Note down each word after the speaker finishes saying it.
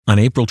On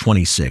April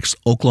 26,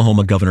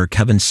 Oklahoma Governor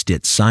Kevin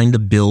Stitt signed a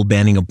bill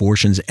banning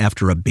abortions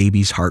after a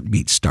baby's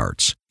heartbeat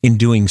starts. In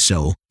doing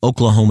so,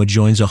 Oklahoma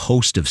joins a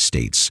host of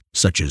states,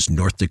 such as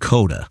North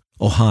Dakota,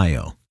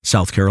 Ohio,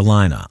 South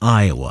Carolina,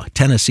 Iowa,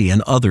 Tennessee,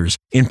 and others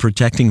in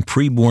protecting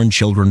preborn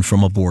children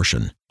from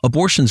abortion.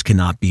 Abortions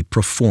cannot be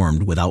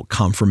performed without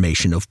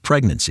confirmation of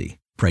pregnancy.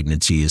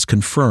 Pregnancy is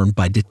confirmed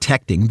by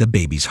detecting the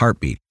baby's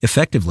heartbeat.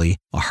 Effectively,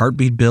 a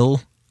heartbeat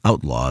bill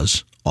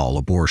outlaws all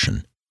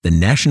abortion. The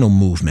national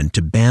movement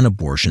to ban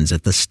abortions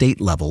at the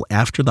state level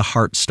after the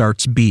heart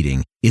starts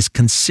beating is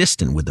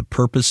consistent with the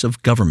purpose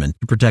of government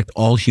to protect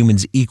all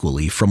humans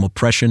equally from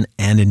oppression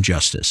and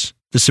injustice.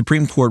 The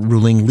Supreme Court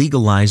ruling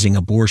legalizing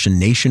abortion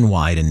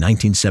nationwide in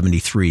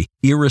 1973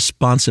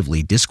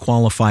 irresponsibly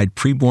disqualified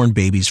preborn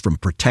babies from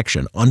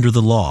protection under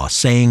the law,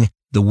 saying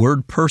the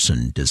word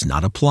person does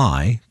not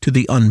apply to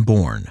the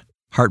unborn.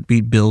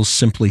 Heartbeat bills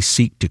simply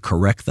seek to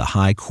correct the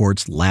High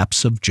Court's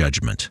lapse of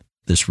judgment.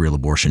 This Real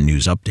Abortion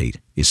News Update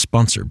is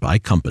sponsored by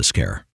Compass Care.